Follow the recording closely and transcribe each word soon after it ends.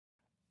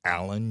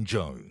Alan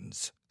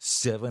Jones,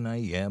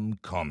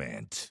 7am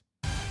comment.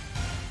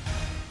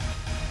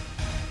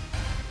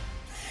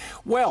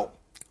 Well,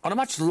 on a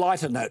much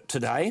lighter note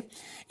today,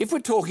 if we're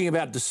talking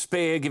about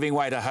despair giving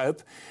way to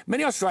hope,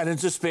 many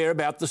Australians despair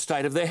about the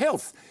state of their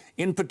health,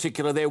 in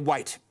particular their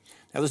weight.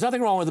 Now, there's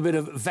nothing wrong with a bit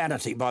of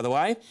vanity, by the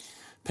way.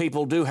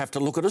 People do have to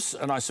look at us,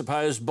 and I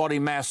suppose body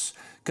mass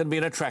can be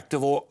an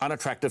attractive or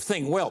unattractive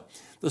thing. Well,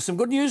 there's some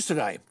good news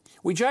today.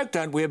 We joke,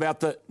 don't we, about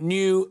the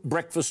new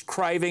breakfast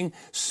craving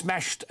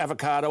smashed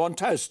avocado on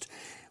toast,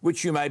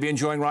 which you may be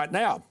enjoying right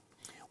now.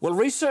 Well,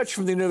 research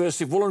from the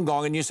University of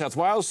Wollongong in New South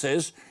Wales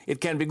says it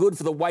can be good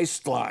for the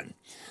waistline,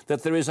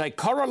 that there is a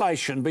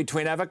correlation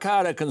between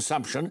avocado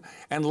consumption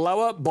and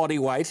lower body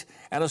weight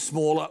and a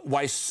smaller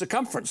waist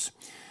circumference.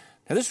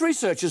 Now, this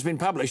research has been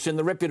published in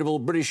the reputable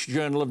British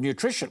Journal of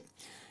Nutrition.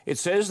 It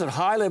says that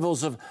high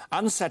levels of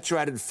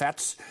unsaturated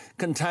fats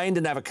contained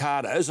in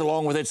avocados,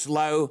 along with its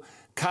low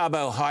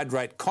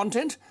carbohydrate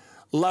content,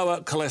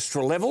 lower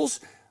cholesterol levels,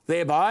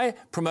 thereby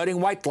promoting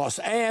weight loss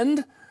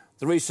and,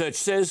 the research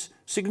says,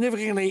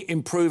 significantly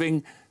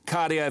improving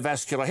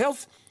cardiovascular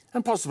health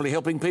and possibly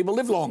helping people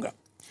live longer.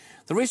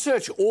 The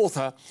research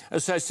author,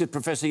 Associate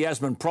Professor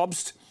Yasmin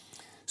Probst,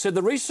 said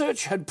the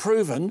research had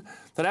proven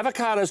that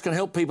avocados can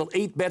help people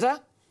eat better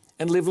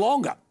and live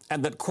longer,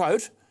 and that,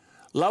 quote,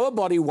 lower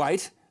body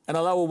weight and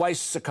a lower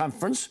waist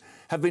circumference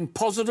have been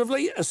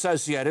positively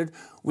associated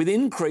with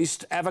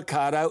increased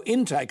avocado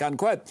intake,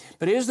 unquote.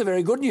 But here's the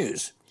very good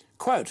news.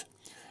 Quote,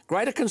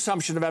 greater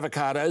consumption of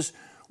avocados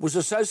was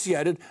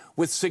associated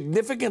with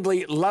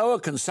significantly lower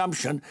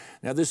consumption,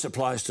 now this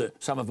applies to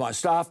some of my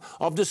staff,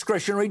 of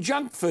discretionary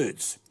junk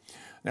foods.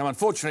 Now,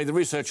 unfortunately, the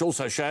research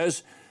also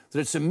shows that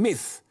it's a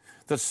myth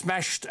that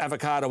smashed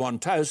avocado on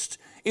toast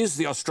is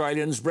the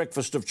Australian's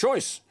breakfast of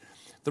choice.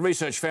 The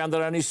research found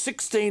that only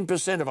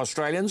 16% of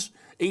Australians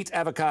eat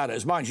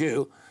avocados. Mind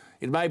you,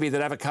 it may be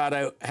that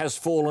avocado has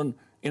fallen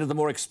into the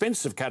more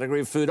expensive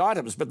category of food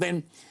items. But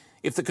then,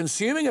 if the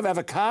consuming of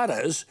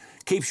avocados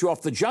keeps you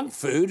off the junk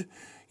food,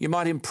 you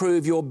might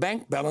improve your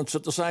bank balance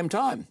at the same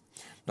time.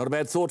 Not a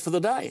bad thought for the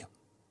day.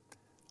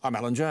 I'm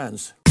Alan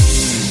Jones.